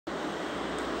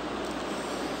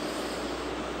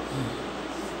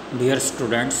Dear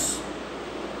students,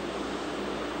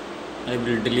 I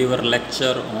will deliver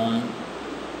lecture on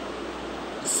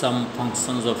some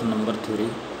functions of number theory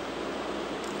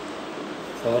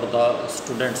for the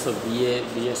students of BA,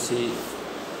 BSc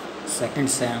second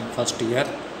sem first year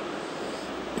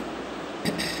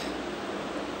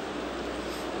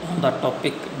on the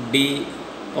topic D.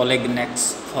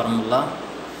 Polignac's formula,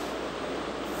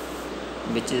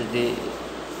 which is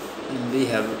we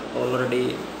have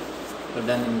already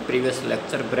done in previous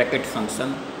lecture, bracket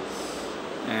function,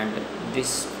 and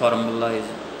this formula is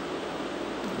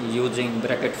using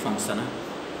bracket function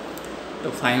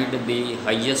to find the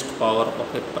highest power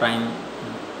of a prime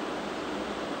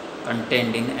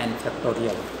contained in n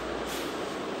factorial,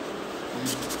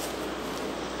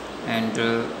 and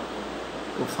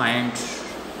to find,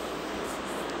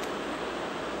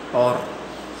 or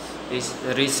is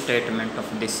restatement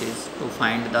of this is to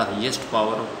find the highest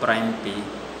power of prime p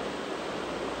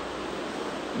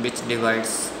which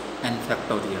divides n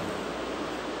factorial.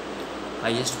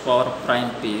 Highest power prime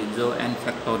p जो n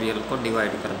factorial को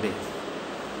divide कर दे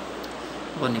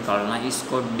वो निकालना।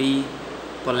 इसको D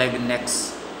पोलिग्नैक्स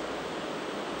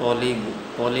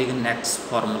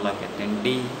formula कहते हैं।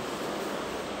 D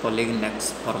पोलिग्नैक्स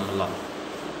formula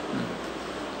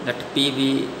that p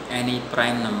be any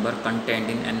prime number contained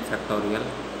in n factorial।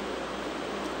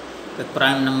 तो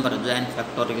prime number जो n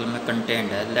फैक्टोरियल में कंटेंड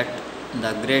है, let the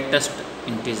greatest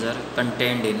integer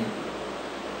contained in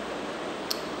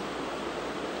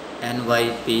n by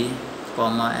p,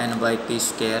 n by p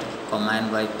square, n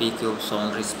by p cube so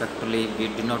on respectively be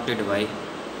denoted by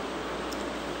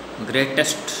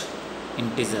greatest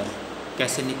integer।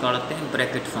 कैसे निकालते हैं?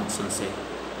 Bracket function से।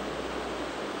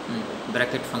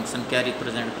 Bracket function क्या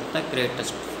represent करता है?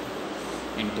 Greatest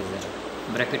integer.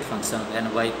 Bracket function n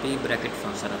by p, bracket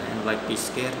function n by p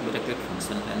square, bracket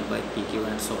function n by p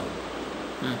cube and so on।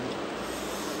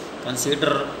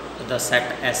 Consider the set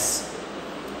S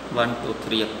 1, 2,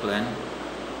 3 up to n.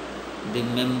 The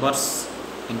members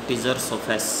integers of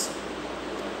S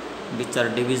which are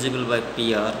divisible by p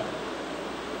are,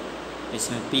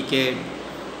 इसमें p के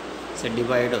से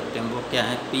divide होते हैं वो क्या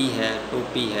है? p है,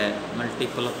 2p है,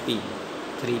 मल्टीपल ऑफ p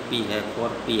 3p है,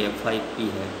 4p है, 5p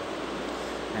है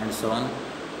एंड सो ऑन।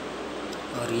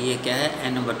 और ये क्या है?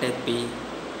 n बटे p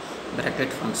bracket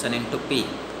function into p।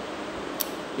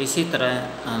 इसी तरह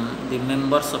हम the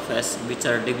members of S which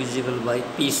are divisible by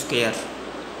P square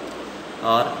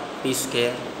और P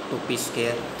square, 2p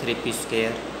square, 3p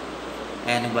square,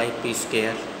 n by P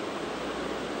square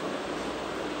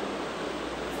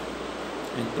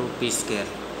into P square,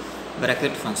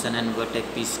 bracket function n बटे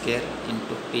P square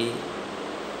into P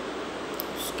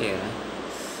square है।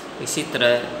 इसी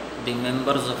तरह the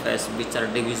members of S which are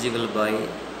divisible by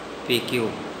P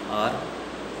cube और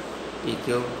p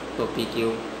cube, 2p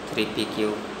cube, 3p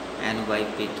cube, n by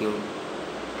p cube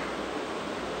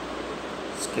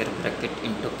square bracket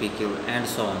into p cube and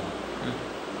so on।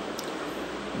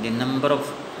 The number of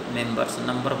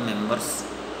members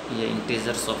ये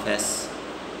integers of s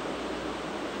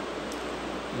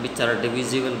which are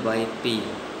divisible by p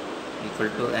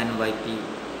equal to n by p।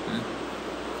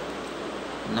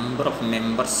 number of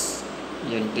members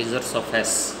ये integers of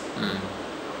s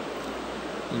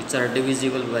which are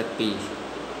divisible by p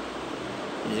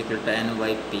is equal to n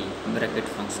by p bracket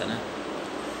function है।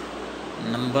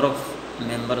 number of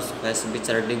members of s which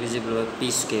are divisible by p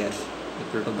square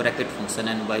equal to bracket function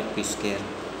n by p square।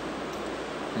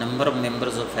 number of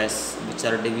members of s which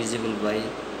are divisible by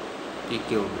p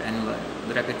cube n by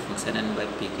bracket function n by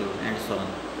p cube and so on।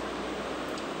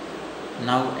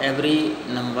 now every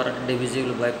number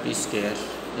divisible by p square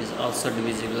is also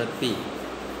divisible by p।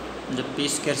 जब p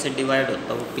square से divide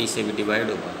होता है वो p से भी divide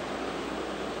होगा।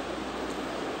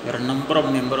 There are number of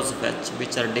members of h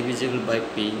which are divisible by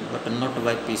p but not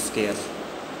by p square।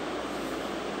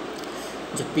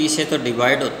 जो p से तो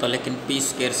डिवाइड होता है लेकिन p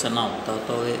स्क्वायर से ना होता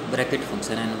तो ये bracket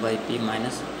function n by p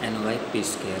minus n by p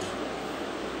square.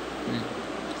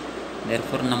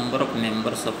 Therefore number of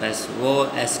members of s वो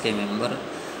s के member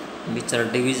which are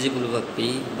divisible by p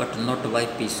but not by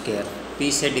p square। p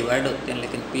से divide होते हैं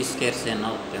लेकिन p स्क्वायर से ना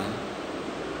होते हैं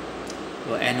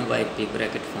वो n by p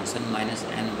bracket function minus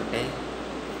n बटे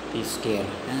p स्क्वायर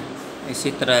है।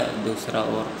 इसी तरह दूसरा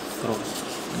और प्रूफ।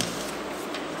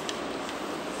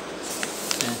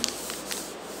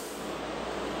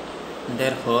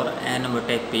 Therefore n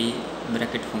बटे p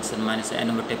bracket function minus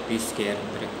n बटे p square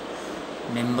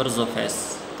members of s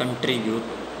contribute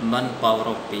 1 power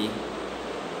of p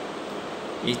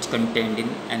each contained in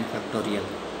n factorial।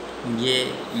 ये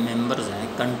members हैं,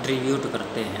 कंट्रीब्यूट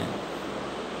करते हैं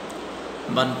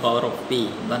 1 power of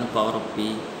p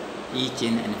each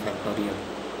in n factorial.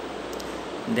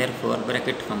 Therefore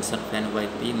bracket function of n by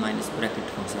p minus bracket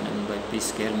function n by p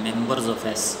square members of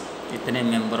s, इतने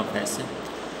member of s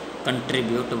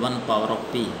contribute 1 power of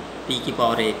p, p की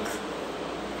power 1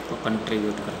 को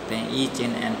contribute करते हैं each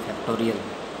in n factorial.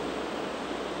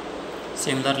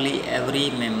 Similarly every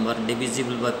member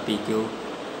divisible by p cube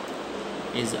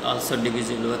is also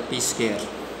divisible by p square.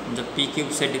 जो p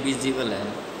cube से divisible है,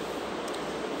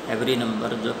 every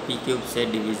number जो p cube से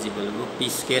divisible वो p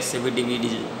स्क्वायर से भी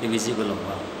डिविजिबल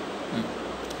होगा.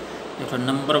 Therefore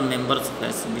number of members of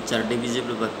S which are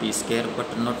divisible by p square but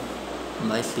not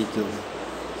by p cube.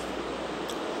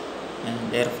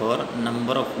 And therefore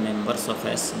number of members of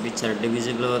S which are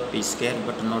divisible by p square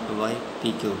but not by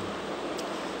p cube.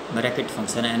 Bracket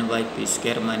function n by p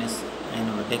square minus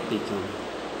n by p cube.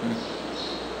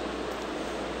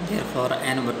 Therefore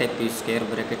n by p square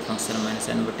bracket function minus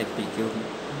n by p cube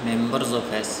members of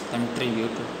S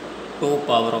contribute 2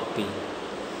 power of p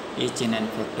each in n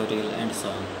factorial and so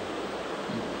on.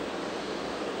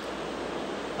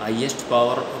 Highest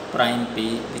power of prime p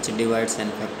which divides n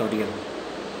factorial.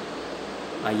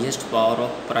 Highest power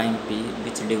of prime p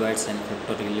which divides n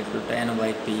factorial equal to n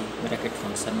by p bracket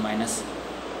function minus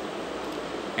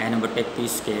n by p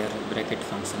square bracket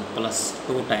function plus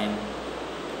 2 times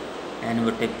n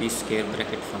by p square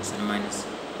bracket function minus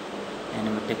n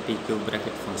by p cube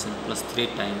bracket function plus 3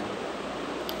 times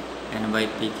n by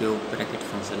p cube bracket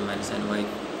function minus n by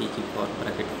p की power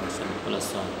bracket function plus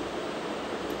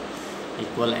 1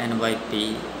 equal n by p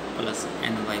plus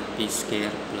n by p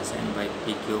square plus n by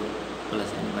p cube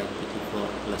plus n by p की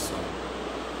power plus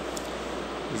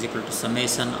 1 is equal to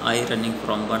summation I running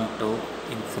from 1 to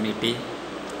infinity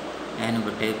n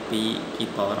by p की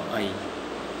power I.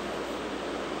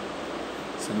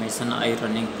 Summation I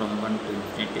running from 1 to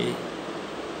infinity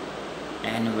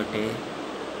n बटे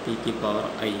p की power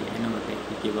I, n बटे p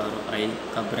की power I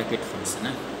का bracket function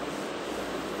है.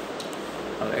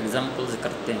 अब examples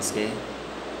करते हैं इसके.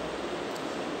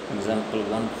 Example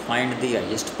 1 find the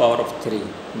highest power of 3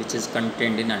 which is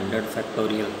contained in 100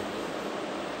 factorial.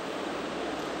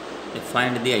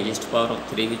 Find the highest power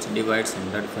of 3 which divides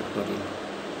 100 factorial.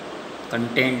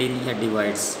 Contained इन या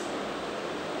divides.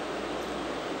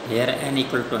 Hair n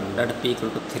equal to 100 p equal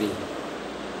to 3.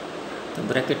 तो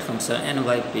bracket function n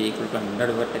by P equal to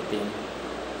 100 बटे 3,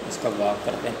 इसका भाग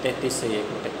करते हैं 33 से 1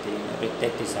 बटे 3 और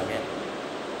 33 आ गया.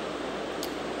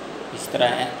 इस तरह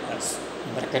है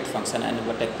ब्रैकेट फंक्शन n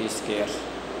बटे पी स्क्वायर,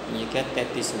 ये क्या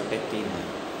 33 बटे 3 है.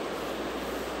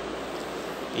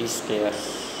 पी स्क्वायर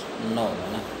 9 है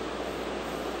ना,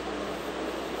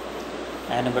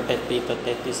 n बटे पी तो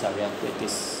 33 आ गया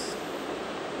 33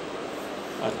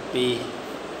 और पी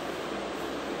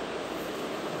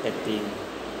बटे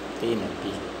 3 है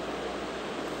पी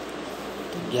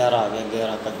तो 11 आ गया,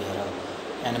 11 का 11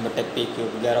 n बटे पी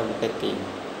क्यूब 11 बटे 3,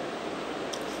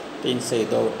 3 से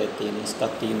 2 बटे 3 इसका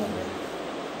 3 हो गया.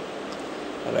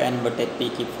 अब n बटे पी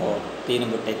की 4 3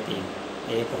 बटे 3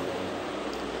 1 हो गया.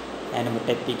 n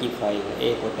बटे पी की 5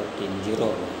 1 बटे 3 0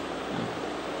 हो गया.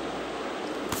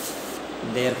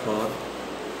 Therefore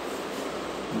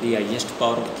the highest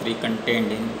power of 3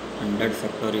 contained in 100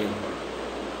 factorial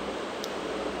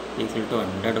equal to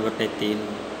 100 बटे 3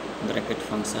 ब्रैकेट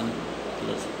फंक्शन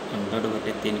प्लस 100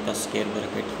 बटे 3 का स्क्वायर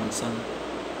ब्रैकेट फंक्शन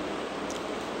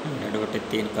 100 बटे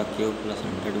 3 का क्यूब प्लस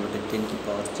 100 बटे 3 की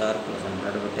पावर 4 प्लस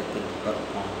 100 बटे 3 की पावर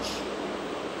 5.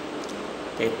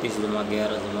 33 जमा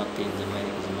 11 जमा 3 जमा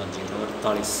 1 जमा 0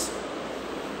 48.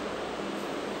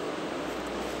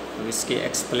 अब इसकी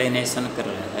एक्सप्लेनेशन कर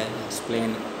रहे हैं. एक्सप्लेन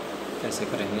कैसे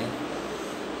करेंगे.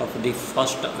 Of the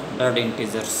first 100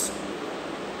 integers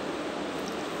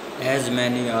as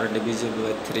many are divisible by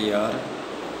 3 are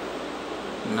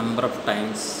number of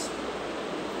times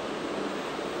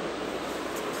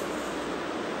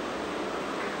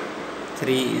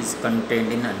three is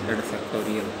contained in 100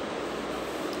 factorial,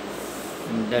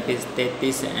 that is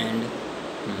 33 and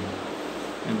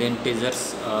the integers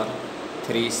are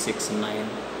 3, 6, 9,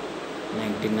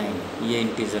 99. ये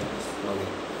इंटीजर हो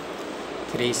गए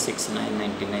 3, 6, 9,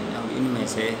 99. अब इनमें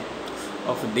से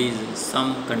of these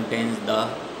some contains the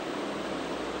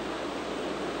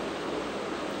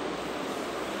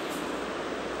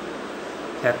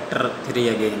factor 3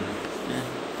 again.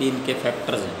 3 के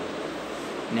factors हैं,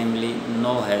 नेमली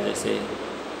 9 है, जैसे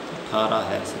 18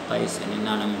 है, 27 है,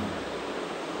 99.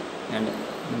 And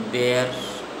their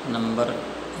number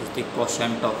is the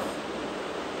quotient of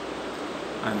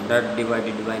 100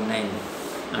 divided by 9.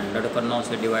 100 को 9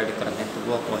 से डिवाइड कर दें तो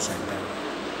वो क्वोशंट है,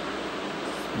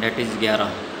 that is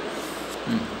 11.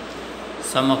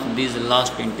 Some of these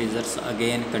last integers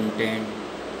again contain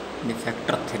the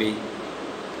factor 3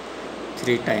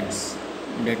 3 times,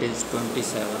 that is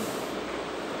 27,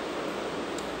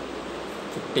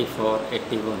 54,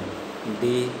 81.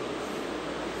 The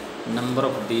number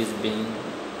of these being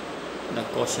the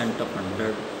quotient of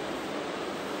 100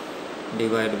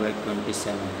 divided by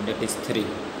 27, that is 3,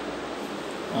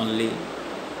 only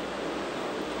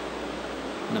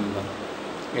number.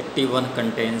 81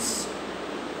 contains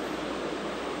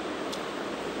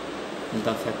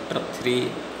the factor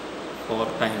 3 4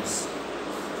 times.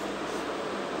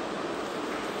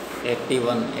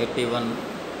 81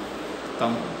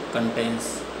 contains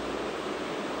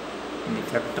the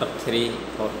factor 3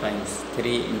 4 times,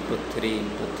 3 into 3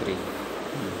 into 3.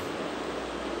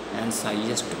 Hence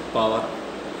highest power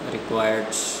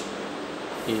required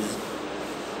is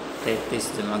 33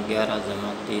 जमा 11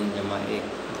 जमा 3 जमा 1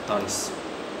 48.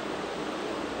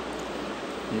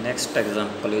 Next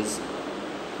example is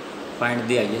find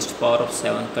the highest power of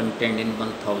 7 contained in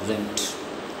 1000.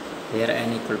 Here n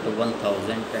equal to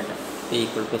 1000 and p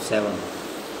equal to 7.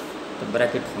 तो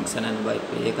bracket function n by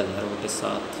पे 1000 बटे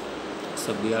 7,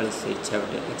 142 से 6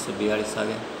 बटे 142 आ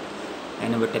गया.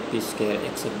 n बटे पी स्क्वायर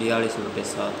 142 बटे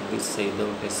 7, 20 से 2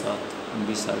 बटे 7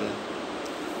 20 आ गया.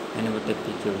 n बटे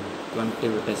पी क्यूब 20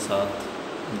 बटे 7,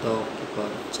 2 की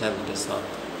पावर 6 बटे 7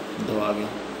 2 आ गया.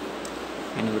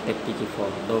 n बटे पी की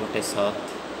पावर 2 बटे 7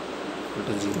 इक्वल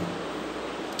टू 0.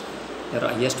 यार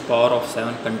highest power of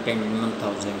 7 content in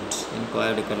 1000, इनको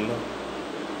ऐड कर लो.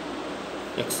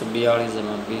 142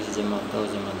 जमा 20 जमा 2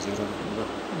 जमा 0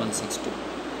 164.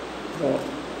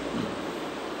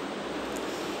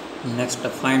 Next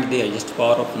find the highest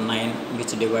power of 9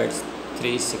 which divides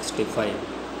 365.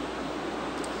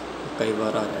 कई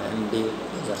बार आ रहा है MD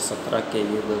 2017 के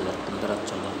ये 2015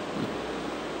 14.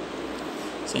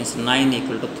 Since 9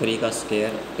 equal to 3 का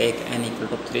square, take n equal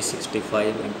to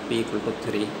 365 and p equal to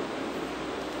 3.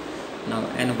 Now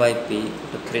n by p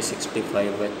equal to 365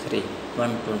 by 3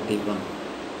 121.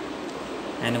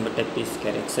 n बटे पी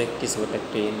स्क्वायर 121 बटे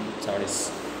 3 40.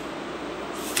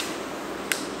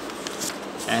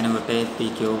 n बटे P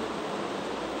cube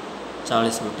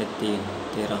 40 बटे 3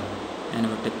 13. n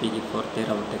बटे पी की 4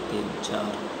 13 बटे 3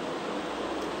 4.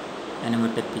 n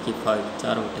बटे पी की 5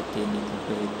 4 बटे 3 इक्वल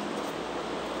टू 1.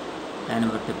 n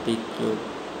बटे P cube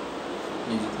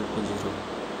is equal to 0.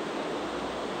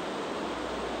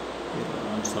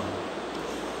 Answer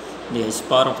the highest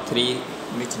power of 3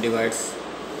 which divides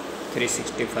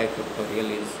 365 factorial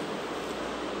is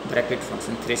bracket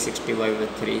function 365 by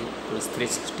 3 plus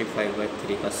 365 by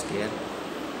 3 का स्क्वायर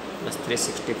plus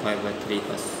 365 by 3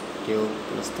 का क्यूब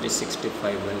plus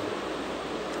 365 by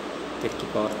 3 की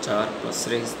power 4 plus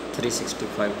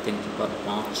 365 3 की power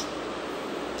 5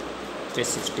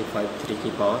 365 3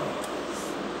 की power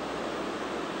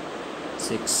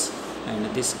 6 and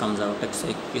this comes out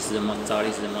 121 जमा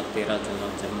 40 जमा 13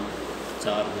 जमा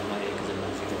 4 जमा 1 जमा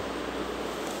 0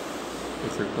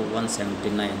 equal to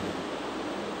 179.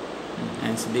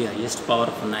 Hence the highest power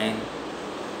of 9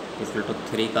 equal to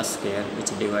 3 का square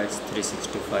which divides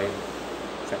 365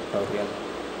 factorial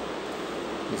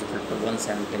is equal to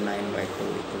 179 by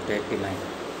 2 equal to 89.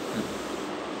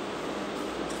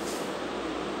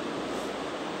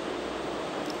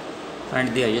 Find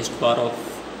the highest power of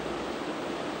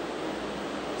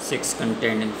 6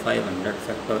 contained in 500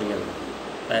 factorial.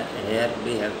 Here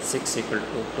we have 6 equal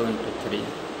to 2 into 3.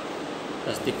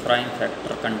 Thus the prime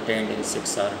factor contained in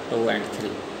 6 are 2 and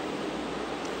 3.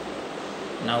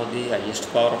 Now the highest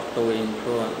power of 2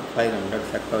 into 500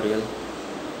 factorial.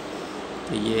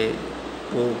 तो ये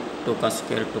 2 का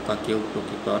square 2 का cube 2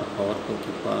 की power 4 2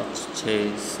 की power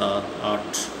 6 7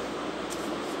 8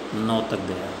 9 तक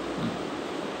गया.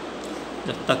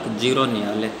 जब तक 0 नहीं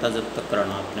आ लेता जब तक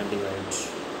करना आपने डिवाइड.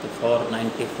 तो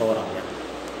 494 आ गया.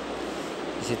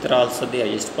 इसी तरह also the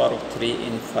highest power of 3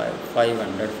 in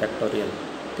 500 factorial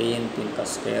 3 का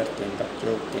स्क्वायर 3 का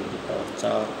क्यूब 3 की पावर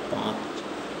 4 5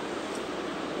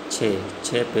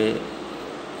 6 पे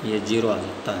ये 0 आ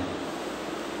जाता है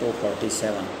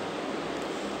 247.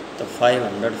 तो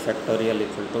 500 फैक्टोरियल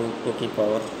इक्वल टू 2 की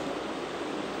पावर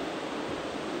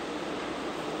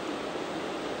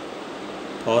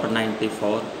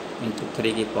 494 into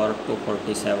 3 की power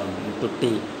 247 into t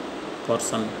for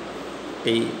some t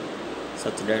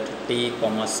such that t,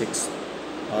 6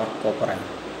 or co-prime.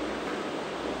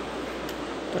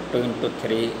 तो 2 into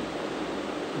 3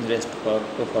 raised to power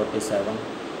 247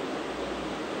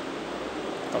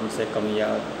 कम से कम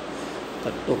याद. तो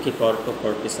 2 की पावर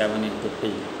 247 into t.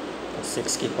 तो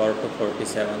 6 की पावर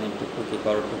 247 into 2 की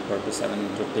power 247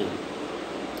 into t.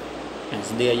 Hence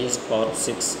the highest power of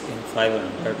 6 in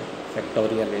 500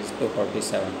 factorial is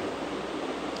 247.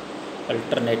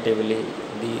 Alternatively,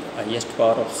 the highest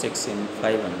power of 6 in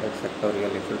 500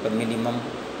 factorial equal to minimum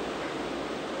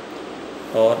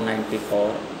or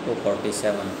 94 to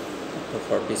 47 to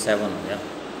 47 हो गया.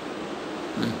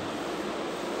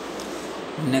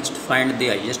 Next, find the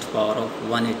highest power of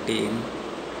 180 in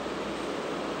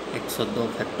 102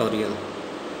 factorial.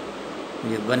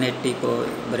 ये 180 को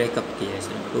breakup किया है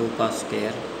इसने. 2 का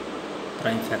square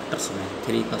prime factors में,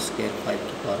 3 का स्केयर 5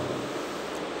 की power.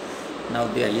 Now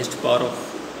the highest power of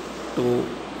 2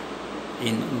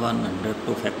 in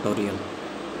 102 factorial.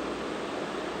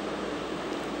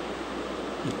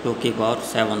 2 की पावर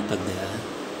 7 तक गया है.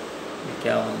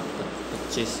 क्या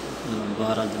 25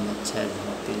 12 जमा 6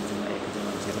 जमा 3 जमा 1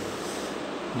 जमा 0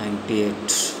 98.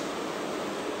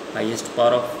 हाइएस्ट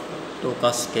पावर ऑफ 2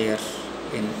 का square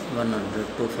in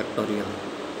 102 factorial.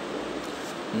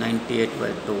 98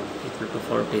 by 2 equal to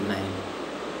 49.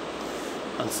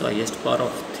 Also highest power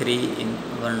of 3 in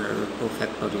 102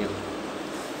 factorial.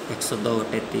 102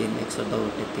 बटे 3, 102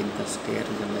 बटे 3 का स्केयर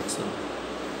जमा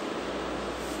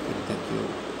 103 का क्यूब.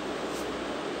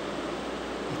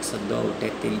 102 बटे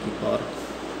 3 की पावर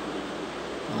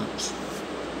 5.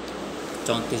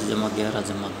 34 जमा 11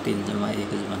 जमा 3 जमा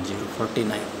 1 जमा 0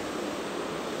 49.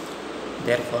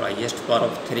 Therefore, highest power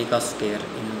of 3 का square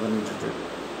in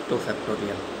 102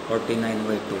 factorial. 49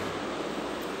 by 2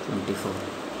 24.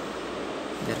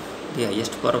 The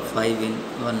highest power of 5 in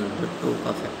 102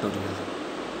 का फैक्टोरियल.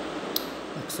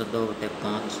 102 बटे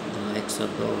 5 जमा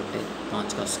 102 बटे 5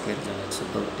 का स्केयर जमा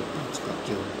 102 बटे 5 का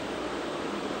क्यूब.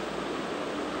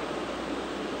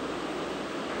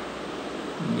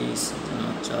 20 जमा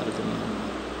 4 जमा 9.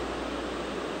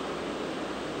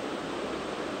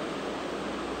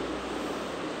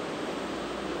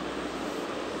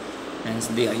 Hence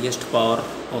the highest power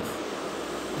of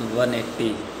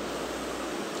 180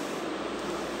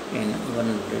 in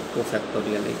 102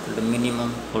 factorial equal to minimum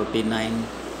 49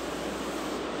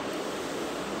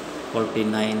 24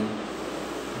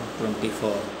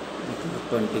 equal to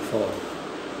 24.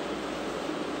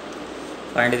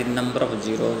 Find the number of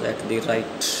zeros at the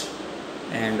right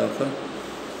end of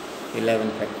 11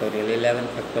 factorial. 11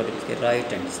 factorial के right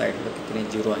hand side में कितने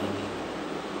जीरो आएंगे.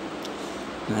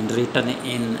 When written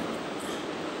in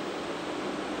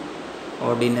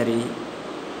ordinary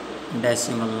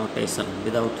decimal notation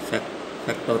without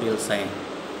factorial sign.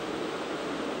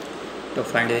 To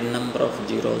find the number of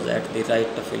zeros at the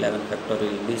right of 11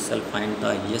 factorial, we shall find the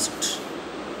highest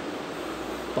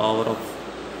power of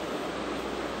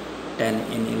 10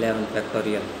 in 11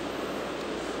 factorial.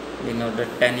 We know that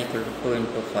 10 equal to 2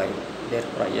 into 5.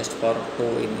 Therefore, highest power of 2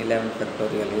 in 11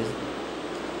 factorial is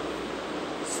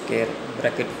square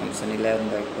bracket function 11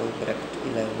 by 2 bracket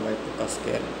 11 by 2 का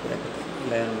square bracket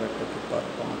 11 by 2 की power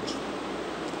 5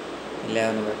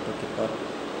 11 by 2 की power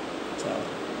 4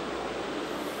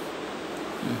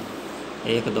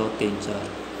 1 2 3 4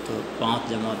 तो 5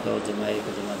 जमा 2 जमा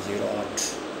 1 जमा 0 8.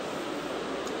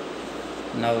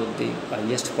 Now the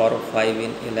highest power of 5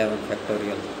 in 11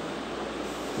 factorial.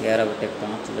 11 बटे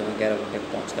 5 जमा 11 बटे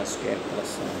 5 का स्केयर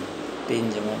प्लस 3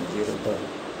 जमा 0 2.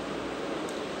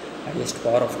 Highest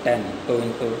power of 10 2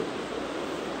 into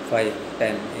 5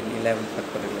 10 in 11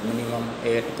 factorial. Minimum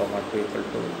 8 comma 2 equal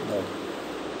to 2.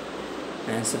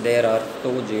 Hence there are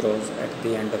 2 zeros at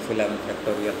the end of 11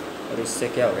 factorial. और इससे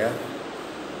क्या हो गया?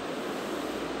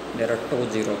 There are 2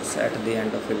 zeros at the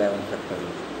end of 11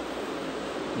 factorial.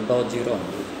 2 zero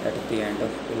होंगी at the end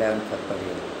of 11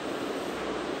 factorial.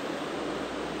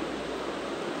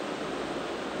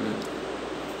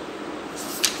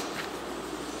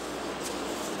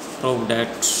 Prove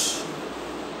that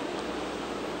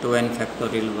 2n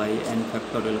factorial by n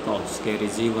factorial का whole square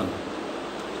is even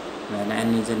when n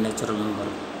is a natural number.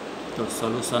 So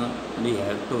solution we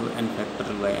have 2n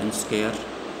factorial by n square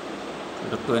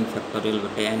to 2n factorial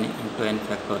by n into n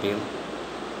factorial.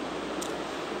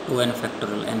 2n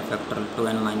factorial n factorial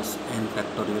 2n minus n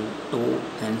factorial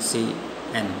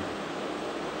 2ncn.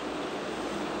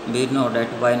 We know that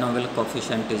binomial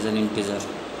coefficient is an integer.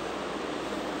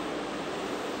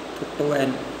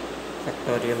 2n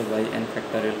factorial by n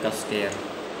factorial का square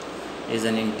is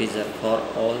an integer for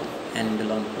all n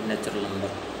belong to natural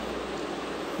number.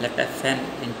 Let fn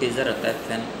integer होता है,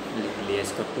 fn लिख लिया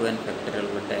इसको 2n factorial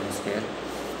by n square.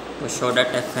 To show that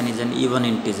fn is an even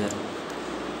integer,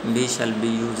 we shall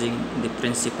be using the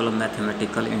principle of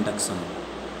mathematical induction.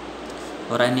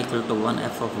 For n equal to 1,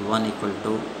 f of 1 equal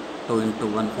to 2 into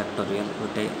 1 factorial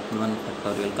by 1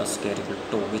 factorial का square equal to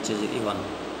 2, which is even.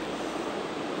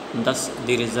 Thus,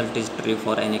 the result is true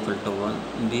for n equal to 1.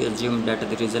 We assume that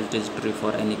the result is true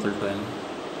for n equal to m.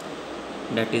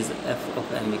 that is f of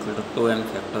m equal to 2m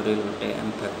factorial by m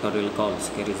factorial call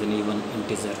square is an even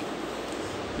integer.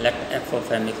 Let f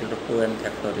of m equal to 2m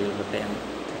factorial by m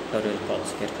factorial call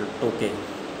square equal to 2k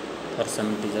for some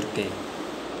integer k.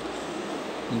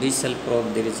 We shall prove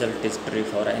the result is true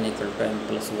for n equal to m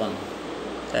plus 1.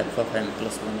 F of m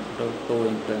plus 1 equal to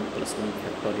 2 into m plus 1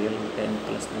 factorial by m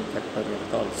plus 1 factorial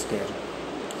call square.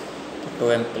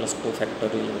 2m plus 2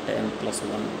 factorial by m plus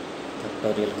 1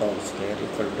 factorial call square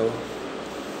equal to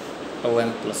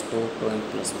 2m plus 2, 2m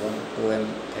plus 1, 2m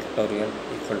factorial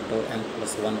equal to m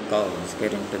plus 1 call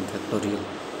square into m factorial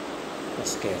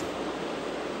square.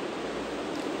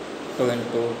 2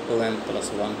 into 2m plus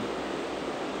 1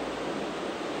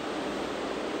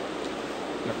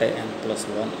 by m plus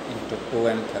 1 into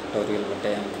 2m factorial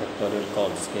by m factorial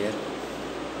call square.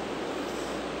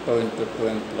 2 into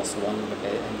 2m plus 1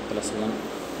 by m plus 1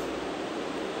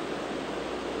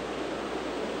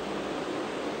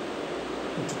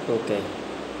 into 2k.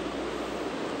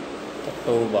 तो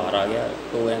 2 बाहर आ गया.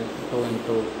 2m 2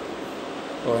 into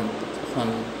 2m plus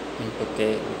 1 into k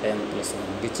by m plus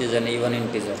 1 which is an even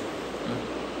integer.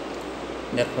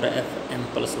 Therefore fm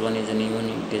plus 1 is an even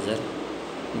integer.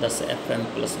 Thus fm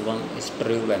plus 1 is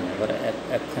true whenever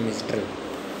fm is true.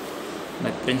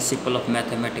 By principle of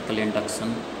mathematical induction,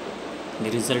 the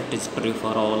result is true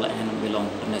for all n belong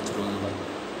to natural number.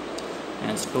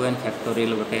 Hence 2n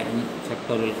factorial by n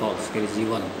factorial call square is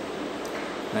even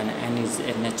when n is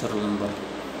a natural number.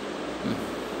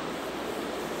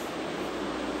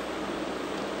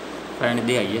 Find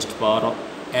the highest power of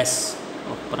s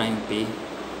of prime p.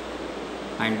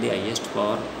 Find the highest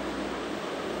power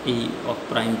e of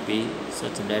prime p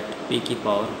such that p की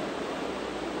power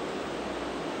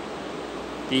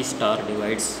p star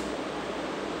divides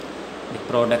the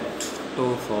product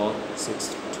 2, 4,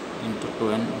 6 into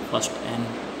 2n first n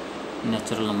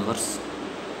natural numbers,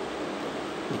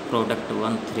 the product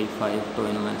 1, 3, 5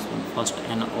 2n minus 1 first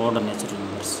n odd natural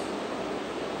numbers.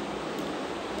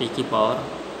 p की power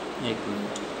 1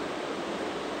 minute.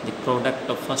 The product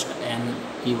of first n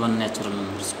even natural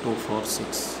numbers 2, 4,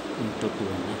 6 into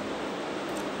 2n.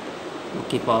 2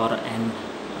 की power n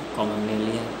common ले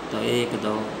लिया तो 1,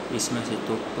 2 इसमें से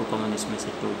 2 common इसमें से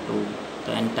 2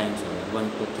 तो n टाइम्स हो गया 1,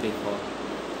 2, 3, 4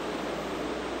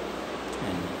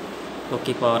 n. 2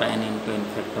 की power n into n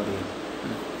factorial.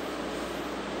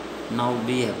 Now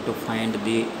we have to find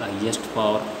the highest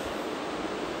power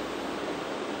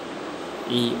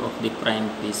e of the prime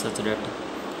p such that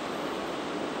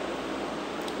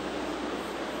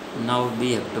now we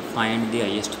have to find the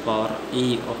highest power e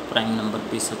of prime number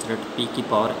p such that p की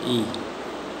power e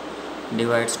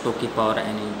divides 2 की power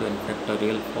n into n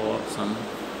factorial for some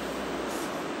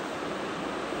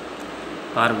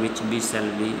for which we shall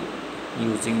be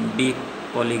using de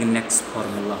Polignac's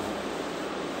formula.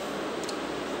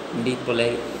 De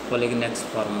Polignac's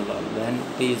formula when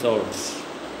p is odd,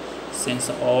 since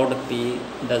odd p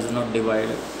does not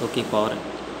divide 2 की power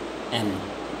n,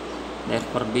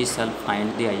 therefore we shall find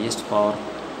the highest power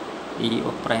e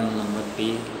of prime number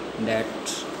p that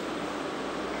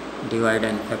divide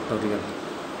n factorial.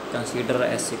 Consider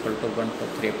s equal to 1, 2,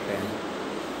 3 up to n.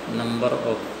 Number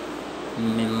of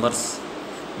members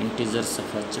integers of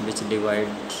h which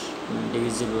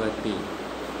divisible by p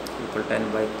equal to n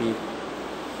by p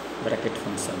bracket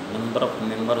function. Number of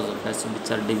members of h which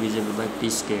are divisible by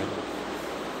p square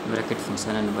bracket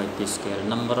function n by p square.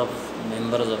 Number of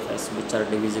members of s which are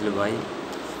divisible by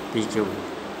p cube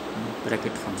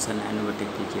bracket function n by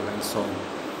p cube and so on.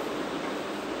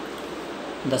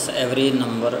 Thus every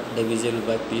number divisible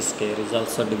by p square is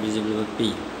also divisible by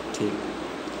p. ठीक.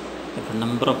 If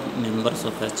number of members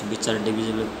of h which are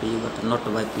divisible by p but not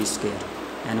by p square,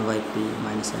 n by p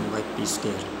minus n by p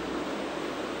square.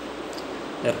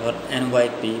 Therefore n by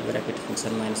p bracket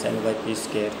function minus n by p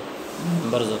square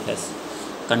members of s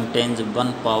contains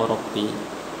 1 power of p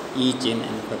each in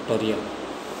n factorial.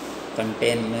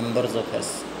 Contain members of s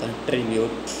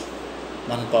contribute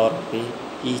 1 power of p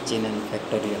each in n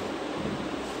factorial.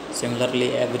 Similarly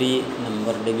every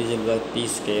number divisible by p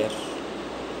square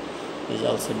is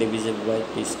also divisible by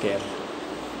p square.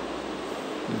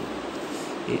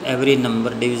 Every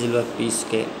number divisible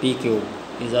by p cube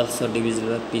is also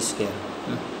divisible by p square.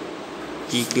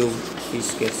 p cube p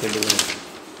square से divide.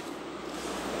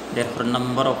 Therefore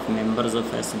number of members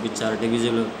of s which are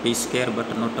divisible by p square but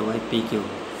not by p cube,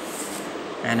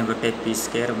 n बटे p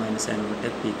square minus n बटे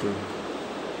p cube.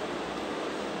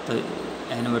 तो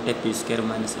n बटे p square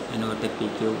minus n बटे p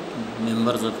cube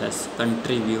members of s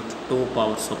contribute 2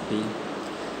 powers of p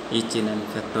each in n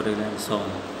factorial and so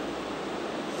on.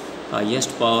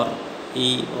 Highest power e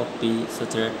of p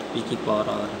such that p की power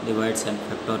r divides n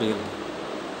factorial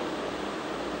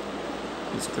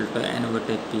is equal to n over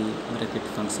p bracket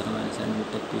function minus n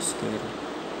over p square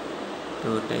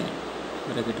over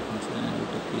bracket function n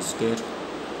over p square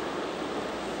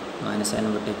minus n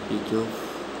over p cube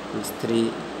plus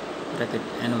 3 bracket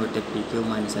n over p cube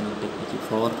minus n over p cube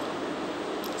 4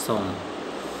 so on.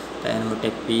 The n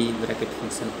over p bracket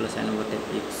function plus n over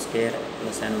p square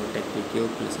plus n over p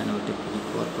cube plus n over p cube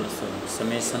 4 plus so on.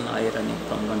 Summation I running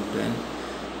from 1 to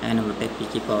n over p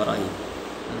की power I.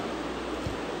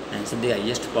 And so the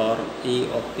highest power e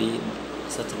of p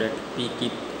such that p की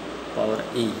power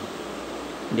e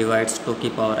divides 2 की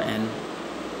power n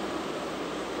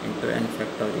into n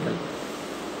factorial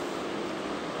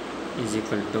is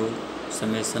equal to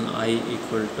summation I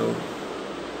equal to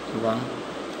 1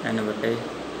 n over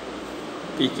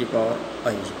p की power I.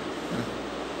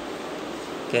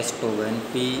 Case 2 when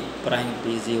p prime p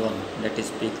is 1 that is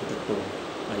p equal to 2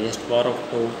 highest power of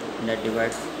 2 that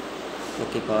divides 2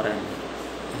 की power n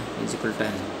is equal to n.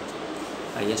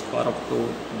 Highest power of 2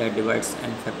 that divides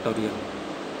n factorial.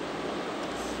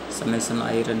 Summation I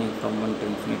running from 1 to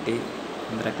infinity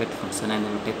bracket function n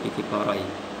over p की power I.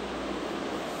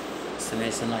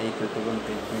 Summation I equal to 1 to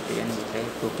infinity n over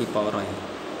 2 की power I.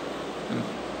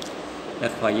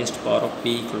 Therefore highest power of p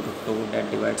equal to 2 that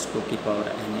divides 2 की power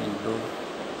n into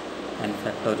n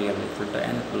factorial equal to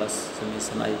n plus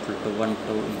summation I equal to 1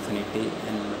 to infinity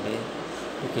n over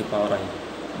 2 की power I.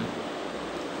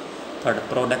 Third,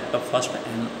 product of first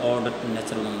n odd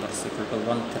natural numbers equal to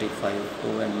 1, 3, 5,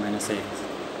 2 and minus 8.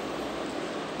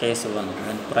 Case 1,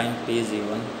 when prime p is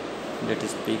even, that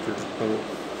is p equal to 2.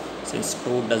 Since 2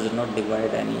 does not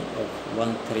divide any of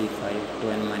 1, 3, 5, 2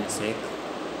 and minus 8,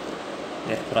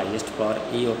 therefore highest power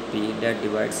e of p that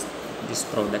divides this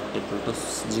product equal to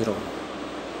 0.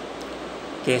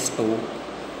 Case 2,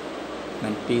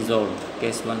 when p is odd.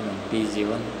 Case 1, when p is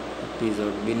even, p is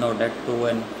odd. We know that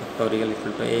 2n factorial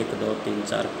equal to 1, 2, 3,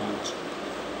 4, 5,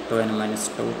 2n minus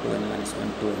 2, 2n minus 1,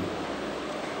 2n.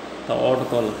 तो odd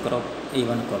को अलग करो,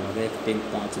 even को अलग 1, 3,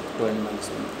 5, 2n minus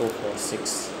 1, 2, 4, 6,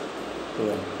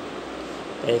 2n.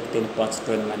 1, 3, 5,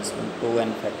 2n minus 1, 2n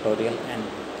factorial and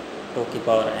 2 की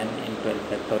power n into n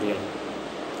factorial.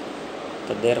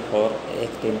 तो therefore 1,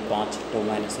 3, 5, 2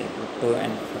 minus 1,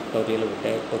 2n factorial होता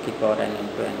है 2 की power n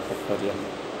into n factorial.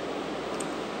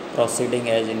 Proceeding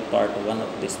as in part 1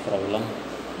 of this problem,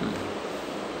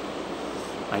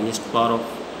 highest power of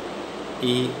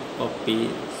e of p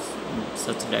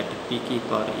such that p की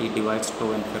power e divides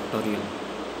 2n factorial.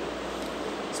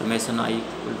 Summation I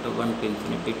equal to 1 to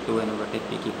infinity 2n over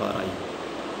p की power I.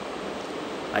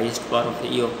 Highest power of e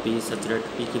of p such that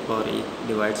p की power e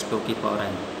divides 2 की power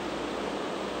n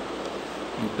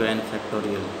into n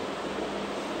factorial.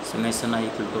 Summation I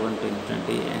equal to 1 to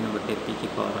infinity n over p की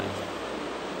power I.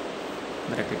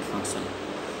 Bracket function.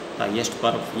 The highest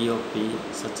power of e of p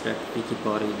such that p की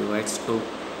power e divides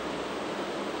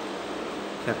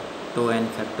 2n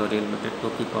factorial but 2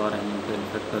 की power n into n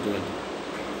factorial.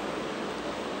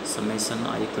 Summation I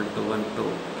equal to 1 to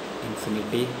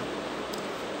infinity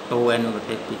 2n over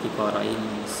p की power I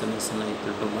minus summation I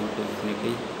equal to 1 to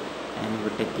infinity n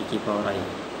over p की power I.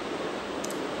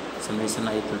 Summation I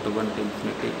equal to 1 to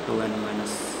infinity 2n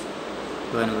minus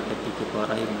 2n over p की power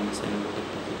I minus n over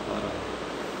p की power I.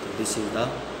 So this is the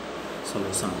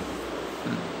solution.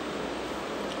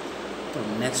 So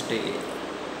next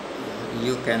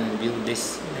you can view this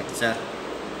lecture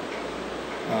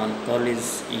on college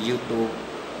YouTube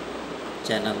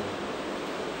channel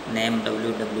named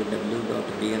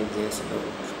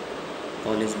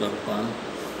www.bljs.college.com.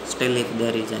 Still if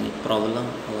there is any problem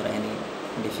or any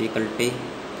difficulty,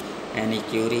 any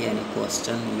query, any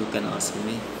question, you can ask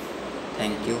me.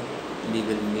 Thank you. We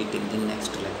will meet in the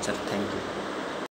next lecture. Thank you.